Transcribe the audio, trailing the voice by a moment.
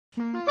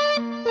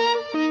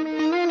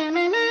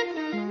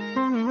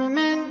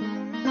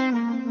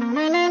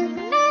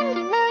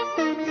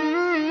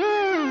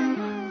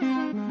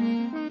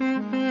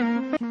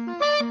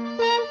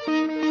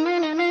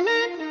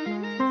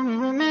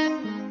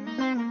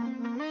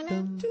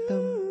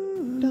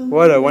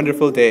What a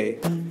wonderful day.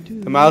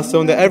 The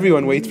milestone that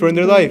everyone waits for in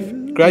their life.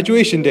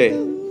 Graduation day.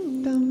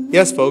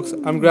 Yes, folks,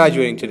 I'm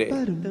graduating today.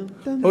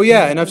 Oh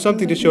yeah, and I have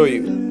something to show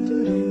you.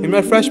 In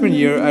my freshman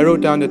year, I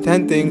wrote down the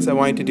 10 things I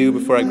wanted to do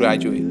before I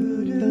graduate.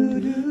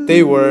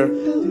 They were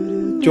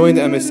join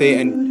the MSA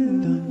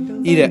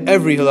and eat at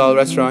every halal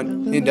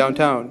restaurant in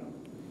downtown.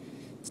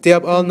 Stay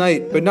up all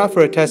night, but not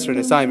for a test or an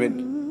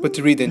assignment, but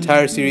to read the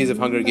entire series of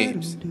Hunger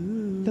Games.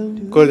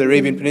 Go to the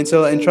Arabian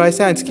Peninsula and try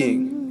sand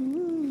skiing.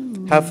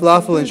 Have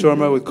falafel and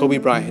shawarma with Kobe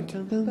Bryant.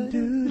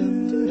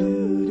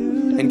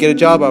 And get a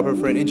job offer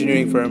for an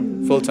engineering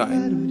firm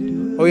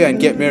full-time. Oh yeah, and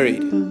get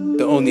married,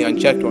 the only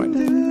unchecked one.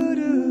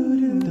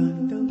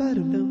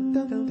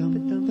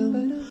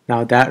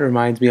 Now that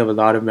reminds me of a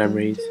lot of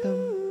memories.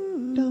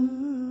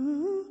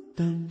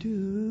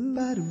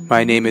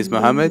 My name is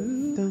Muhammad.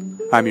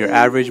 I'm your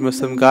average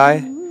Muslim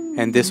guy,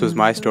 and this was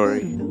my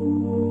story.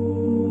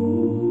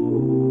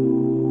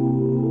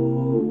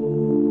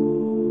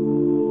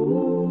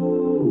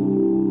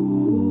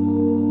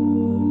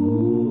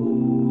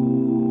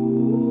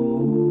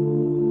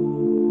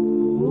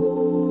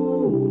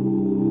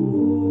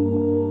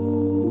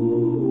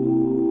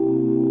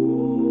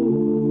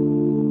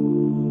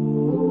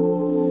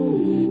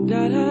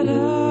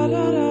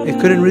 It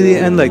couldn't really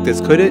end like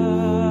this, could it?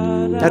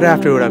 Not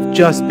after what I've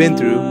just been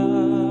through.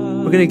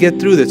 We're gonna get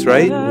through this,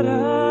 right?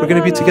 We're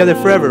gonna be together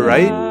forever,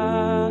 right?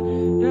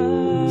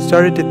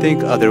 Started to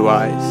think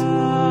otherwise.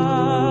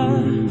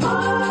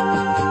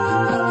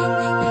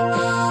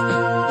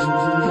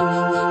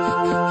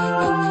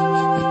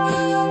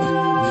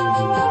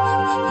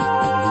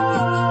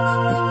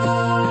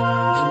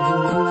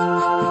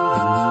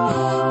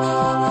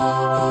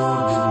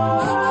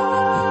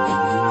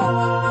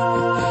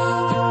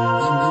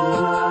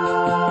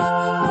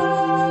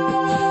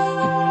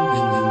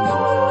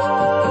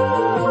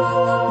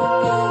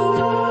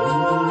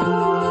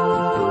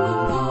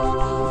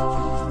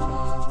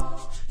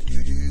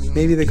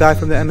 Maybe the guy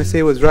from the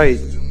MSA was right.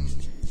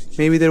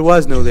 Maybe there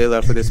was no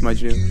Layla for this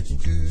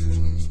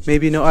Majnun.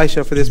 Maybe no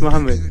Aisha for this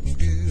Muhammad.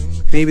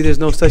 Maybe there's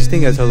no such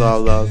thing as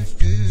halal love.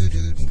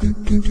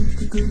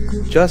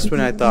 Just when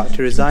I thought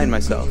to resign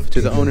myself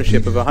to the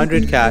ownership of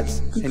 100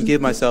 cats and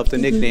give myself the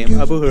nickname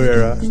Abu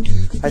Huraira,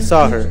 I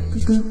saw her.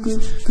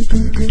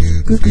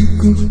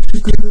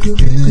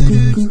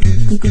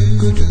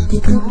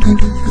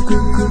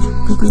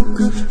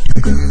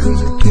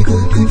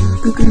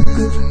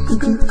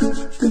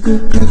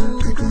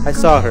 I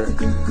saw her,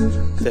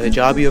 the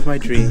hijabi of my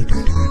dreams.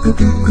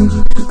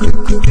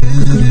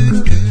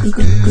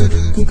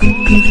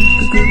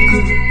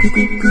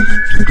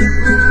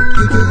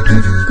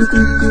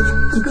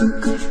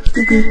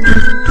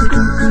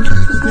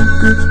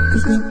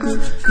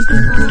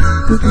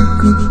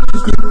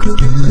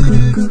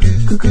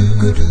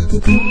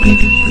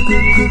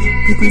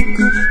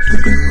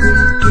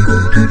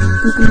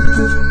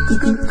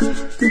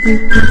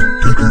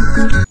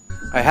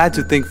 I had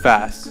to think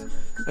fast.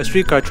 A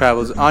streetcar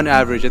travels on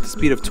average at the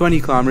speed of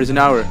 20 kilometers an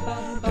hour.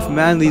 If a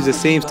man leaves the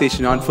same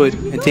station on foot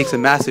and takes a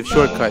massive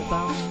shortcut,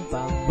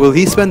 will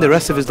he spend the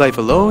rest of his life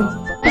alone?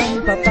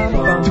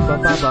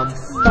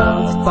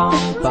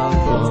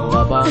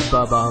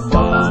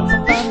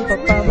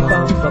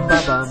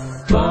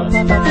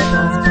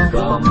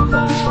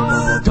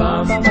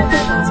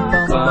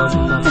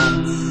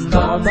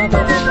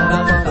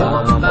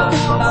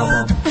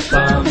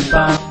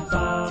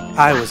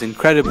 I was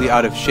incredibly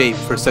out of shape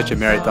for such a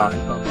marathon,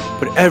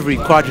 but every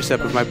quadricep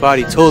of my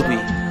body told me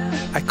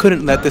I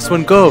couldn't let this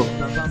one go.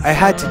 I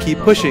had to keep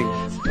pushing.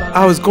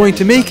 I was going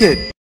to make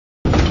it.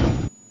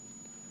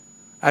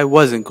 I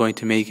wasn't going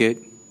to make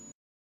it.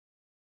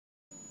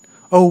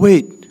 Oh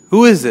wait,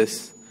 who is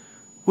this?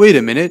 Wait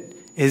a minute,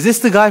 is this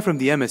the guy from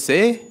the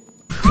MSA?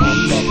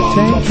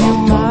 Thank you,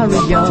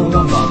 Mario,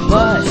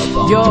 but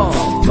your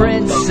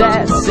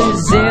princess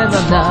is in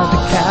another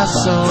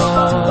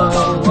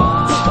castle.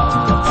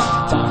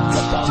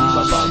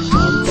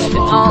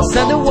 I'll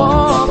send a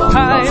war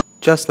pipe.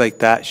 Just like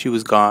that, she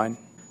was gone.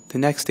 The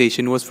next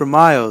station was for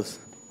miles.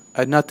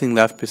 I had nothing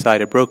left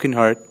beside a broken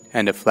heart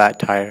and a flat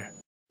tire.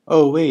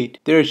 Oh wait,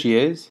 there she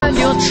is. And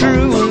your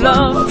true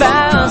love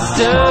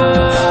faster.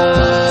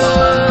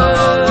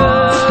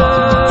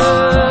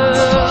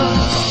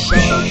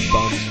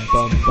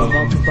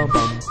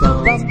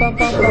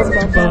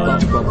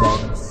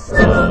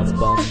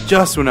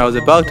 Just when I was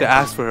about to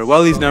ask for her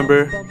Wally's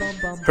number,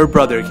 her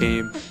brother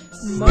came.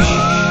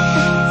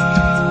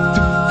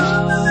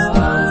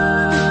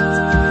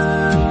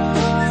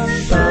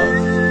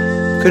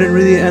 Couldn't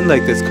really end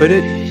like this, could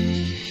it?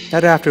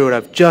 Not after what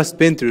I've just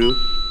been through.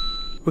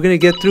 We're gonna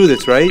get through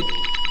this, right?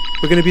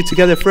 We're gonna be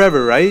together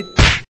forever, right?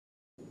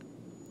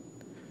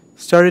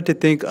 Started to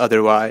think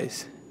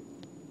otherwise.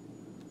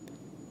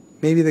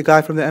 Maybe the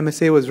guy from the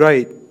MSA was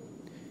right.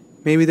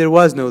 Maybe there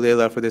was no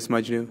Layla for this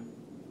Majnun.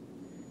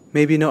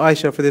 Maybe no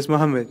Aisha for this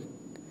Muhammad.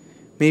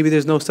 Maybe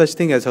there's no such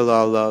thing as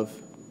halal love.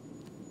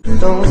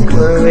 Don't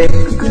worry,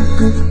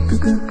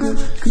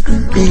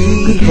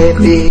 be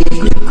happy.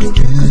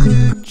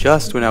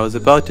 Just when I was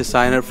about to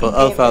sign up for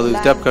Al Falu's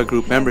Depka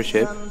group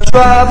membership,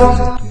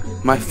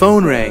 my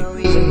phone rang.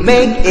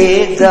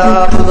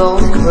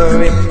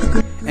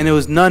 And it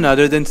was none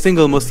other than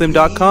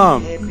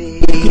singlemuslim.com.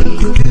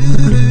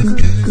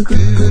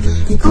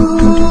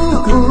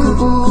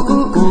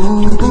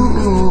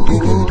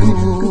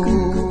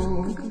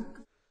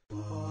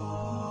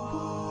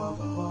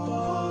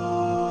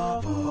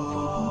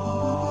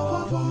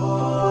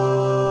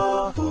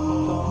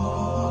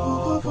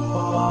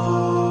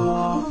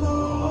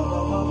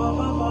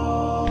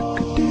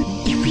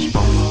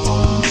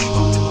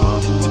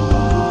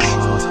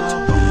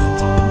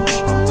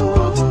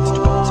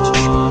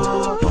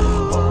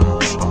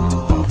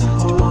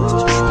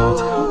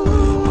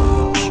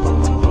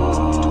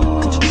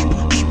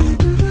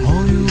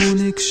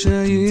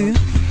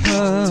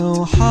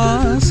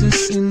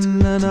 وحاسس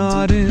ان انا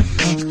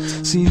عارفها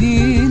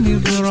سنيني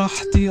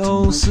براحتي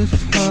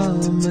اوصفها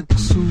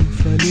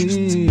مكسوفة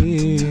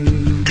ليه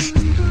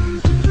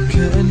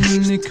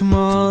كأنك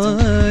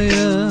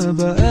معايا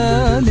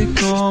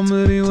بقالك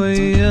عمري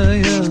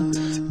ويايا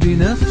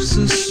بنفس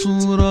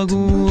الصورة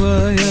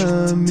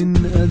جوايا من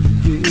قد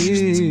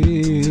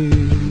ايه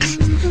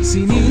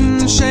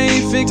سنين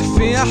شايفك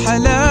في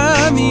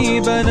احلامي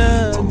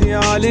بنادي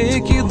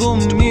عليكي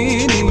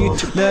ضميني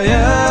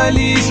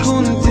ليالي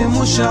كنت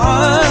مش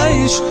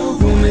عايش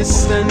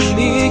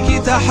ومستنيكي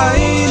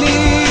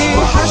تحايلي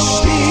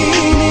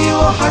وحشتيني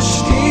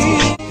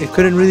وحشتيني. It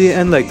couldn't really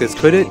end like this,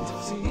 could it?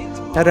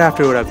 Not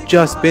after what I've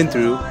just been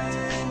through.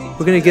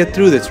 We're gonna get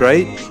through this,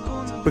 right?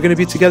 We're gonna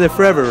be together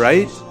forever,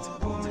 right?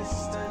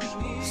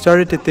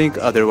 Started to think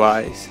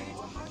otherwise.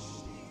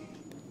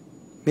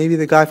 Maybe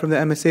the guy from the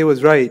MSA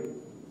was right.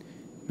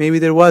 Maybe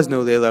there was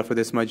no Layla for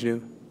this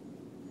Majnu.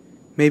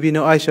 Maybe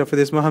no Aisha for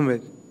this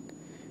Muhammad.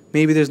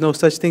 Maybe there's no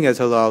such thing as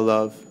halal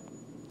love.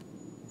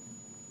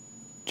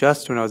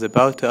 Just when I was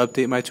about to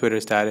update my Twitter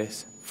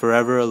status,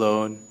 forever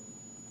alone,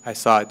 I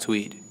saw a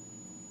tweet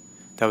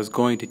that was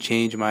going to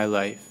change my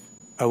life.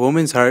 A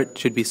woman's heart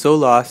should be so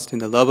lost in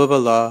the love of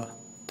Allah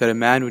that a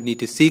man would need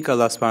to seek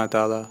Allah subhanahu wa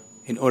ta'ala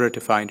in order to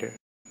find her.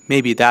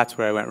 Maybe that's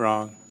where I went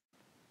wrong.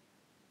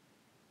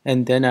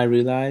 And then I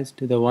realized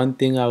the one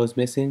thing I was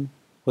missing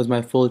was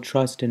my full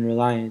trust and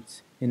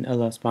reliance in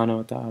Allah subhanahu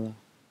wa ta'ala.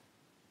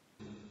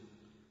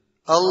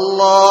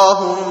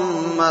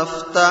 Allahumma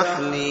aftah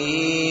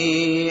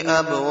li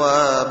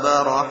abwab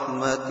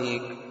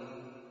rahmatik.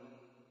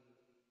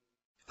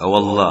 O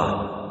Allah,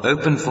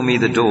 open for me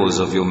the doors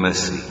of your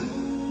mercy.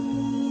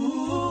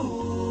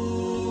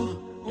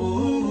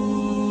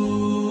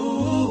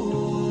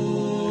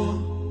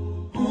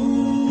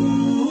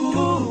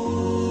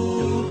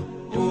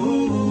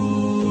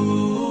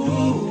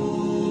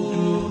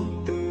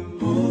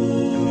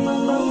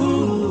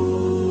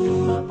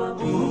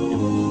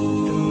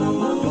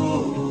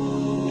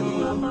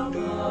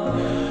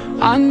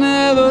 I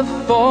never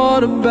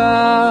thought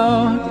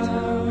about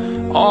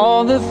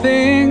all the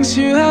things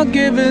you have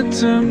given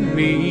to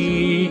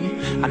me.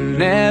 I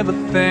never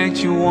thanked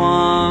you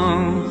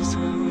once.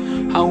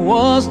 I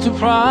was too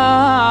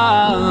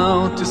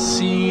proud to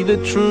see the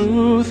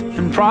truth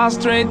and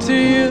prostrate to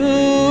you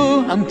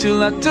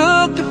until I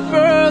took the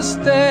first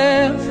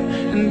step,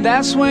 and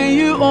that's when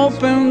you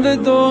opened the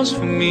doors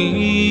for me.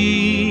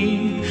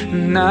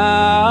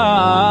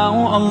 Now,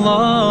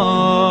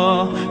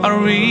 Allah, I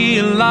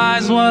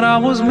realize what I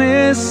was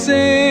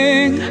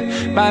missing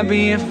by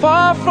being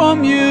far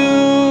from you.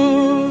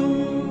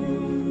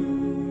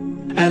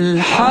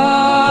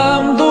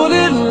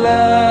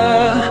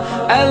 Alhamdulillah,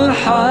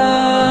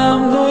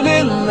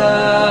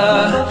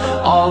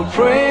 Alhamdulillah, all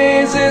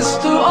praises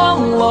to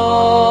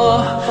Allah,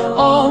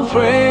 all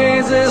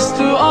praises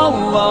to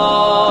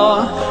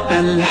Allah.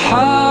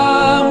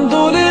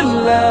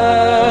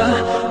 Alhamdulillah,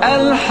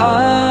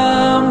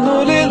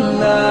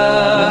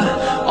 Alhamdulillah,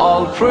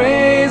 all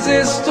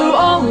praises to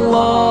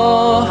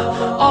Allah,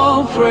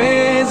 all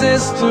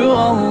praises to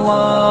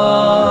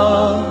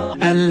Allah.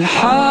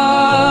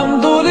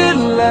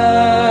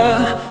 Alhamdulillah.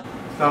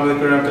 Assalamu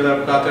alaikum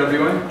warahmatullahi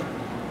everyone.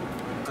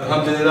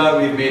 Alhamdulillah,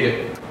 we've made it.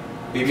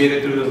 We made it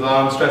through those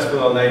long, stressful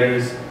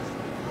all-nighters.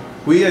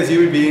 We as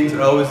human beings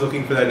are always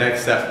looking for that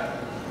next step.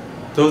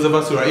 Those of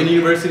us who are in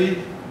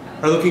university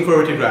are looking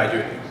forward to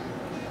graduating.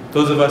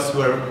 Those of us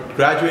who are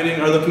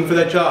graduating are looking for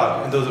that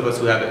job, and those of us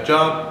who have that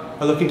job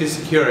are looking to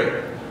secure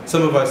it.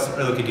 Some of us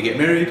are looking to get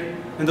married,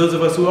 and those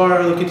of us who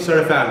are looking to start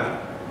a family.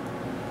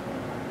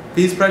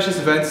 These precious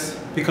events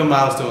become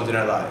milestones in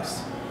our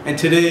lives, and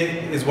today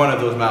is one of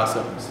those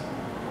milestones,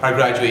 our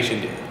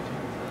graduation day.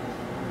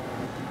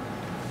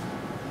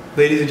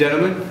 Ladies and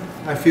gentlemen,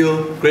 I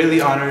feel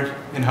greatly honored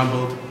and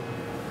humbled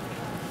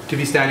to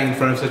be standing in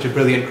front of such a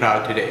brilliant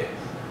crowd today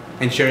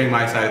and sharing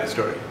my side of the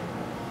story.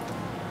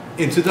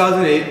 In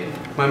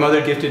 2008, my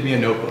mother gifted me a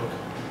notebook.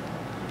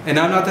 And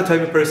I'm not the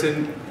type of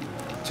person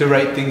to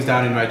write things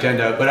down in my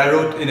agenda, but I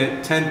wrote in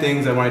it 10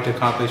 things I wanted to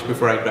accomplish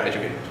before I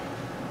graduated.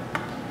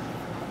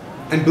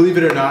 And believe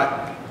it or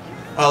not,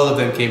 all of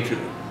them came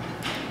true.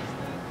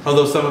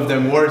 Although some of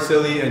them were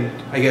silly and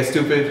I guess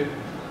stupid,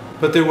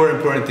 but there were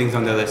important things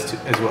on the list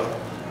as well.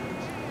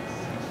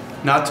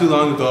 Not too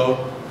long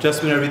ago,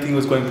 just when everything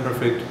was going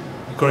perfect,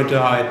 according to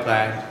how I had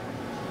planned,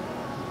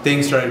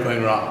 things started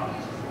going wrong.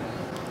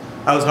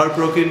 I was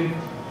heartbroken,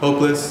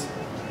 hopeless,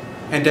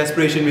 and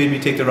desperation made me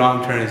take the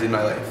wrong turns in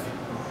my life.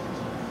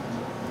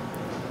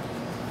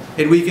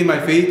 It weakened my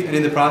faith, and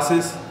in the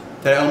process,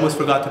 that I almost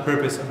forgot the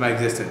purpose of my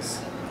existence.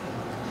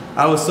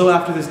 I was so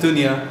after this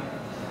dunya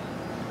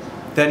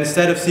that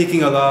instead of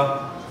seeking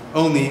Allah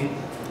only,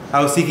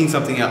 I was seeking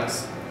something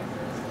else.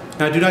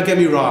 Now do not get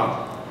me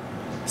wrong,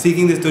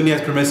 seeking this dunya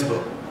is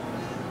permissible,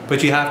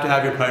 but you have to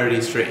have your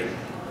priorities straight.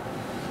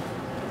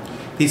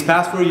 These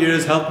past 4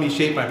 years helped me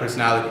shape my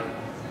personality.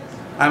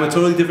 I'm a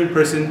totally different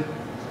person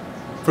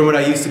from what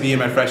I used to be in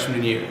my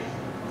freshman year.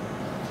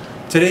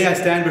 Today I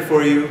stand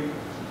before you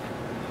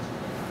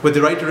with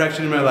the right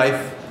direction in my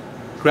life,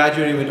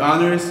 graduating with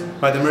honors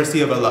by the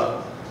mercy of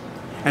Allah.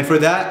 And for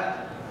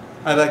that,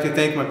 I'd like to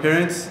thank my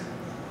parents,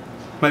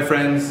 my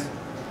friends,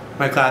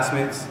 my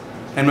classmates,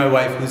 and my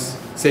wife who's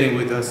sitting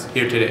with us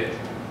here today.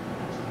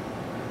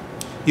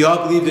 You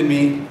all believed in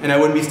me, and I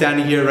wouldn't be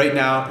standing here right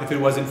now if it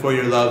wasn't for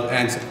your love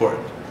and support.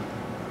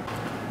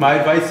 My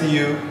advice to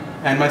you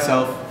and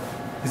myself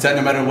is that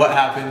no matter what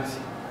happens,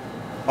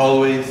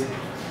 always,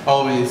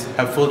 always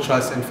have full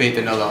trust and faith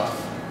in Allah.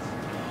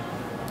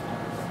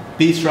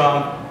 Be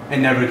strong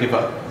and never give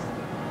up.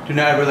 Do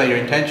not ever let your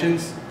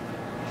intentions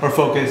or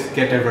focus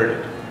get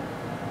diverted,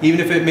 even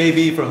if it may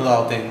be for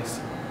halal things,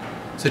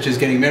 such as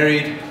getting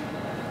married,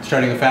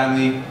 starting a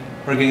family,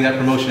 or getting that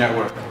promotion at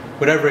work,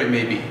 whatever it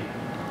may be.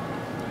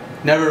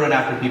 Never run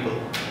after people,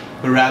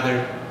 but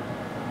rather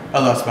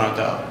Allah subhanahu wa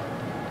ta'ala.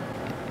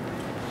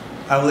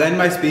 I will end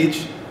my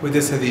speech with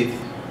this hadith.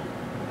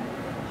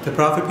 The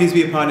Prophet, peace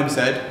be upon him,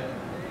 said,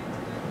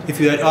 "If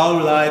you had all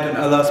relied on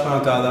Allah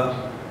subhanahu wa ta'ala,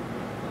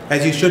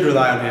 as you should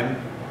rely on him,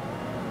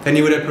 then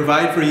he would have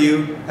provided for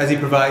you as he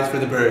provides for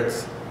the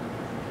birds,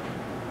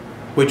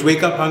 which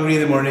wake up hungry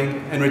in the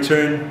morning and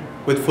return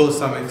with full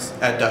stomachs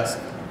at dusk."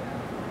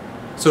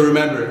 So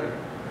remember,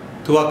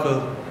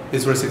 tawakkul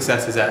is where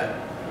success is at.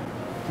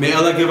 May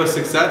Allah give us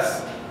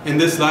success in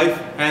this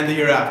life and the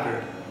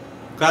hereafter.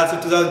 Class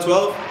of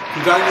 2012,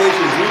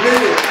 congratulations, we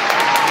made it!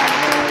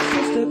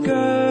 Just a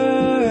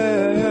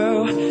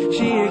girl,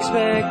 she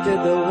expected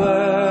the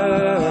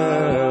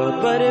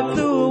world, but it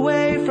flew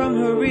away from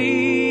her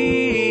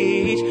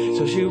reach,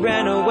 so she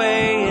ran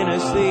away in her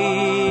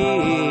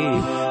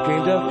sleep,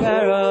 dreamed of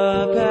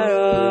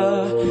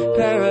paradise,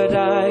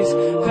 paradise.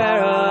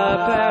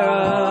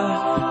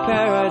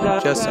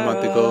 Just a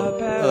month ago,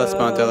 Allah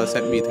subhanahu wa ta'ala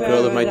sent me the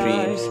girl of my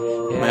dreams,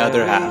 my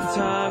other half,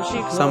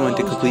 someone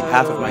to complete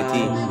half of my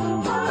team,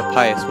 a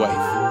pious wife.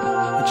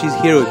 And she's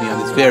here with me on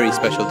this very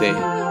special day,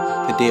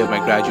 the day of my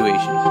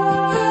graduation.